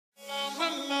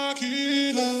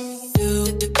Hello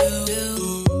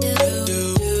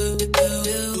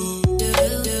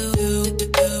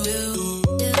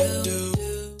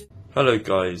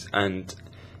guys, and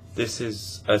this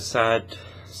is a sad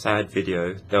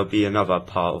video. There'll be another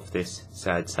part of this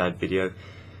sad video,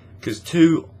 because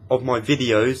two of my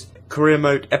videos, career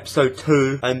mode episode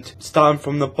 2 and starting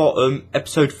from the bottom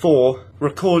episode 4,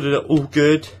 recorded it all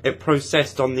good. It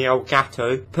processed on the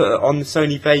Elgato, put it on the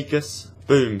Sony Vegas,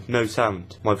 boom, no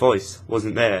sound. My voice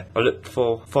wasn't there. I looked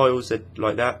for files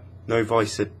like that, no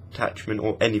voice attachment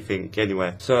or anything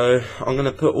anywhere. So I'm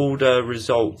gonna put all the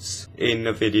results in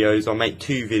the videos. I'll make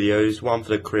 2 videos, one for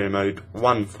the career mode,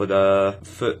 one for the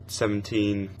Foot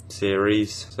 17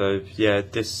 series. So yeah,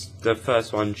 the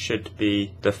first one should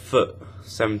be the Foot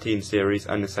 17 series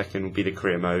and the second will be the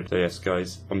career mode. So yes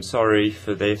guys, I'm sorry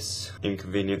for this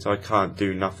inconvenience. I can't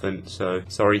do nothing, so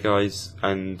sorry guys,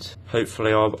 and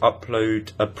hopefully I'll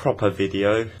upload a proper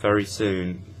video very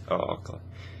soon. Oh god.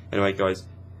 Anyway guys,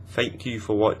 thank you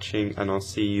for watching and I'll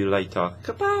see you later.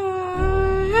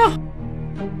 Goodbye!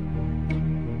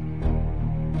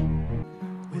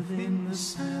 Within the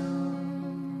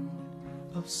sound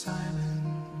of silence,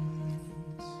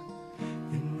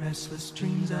 in restless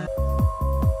dreams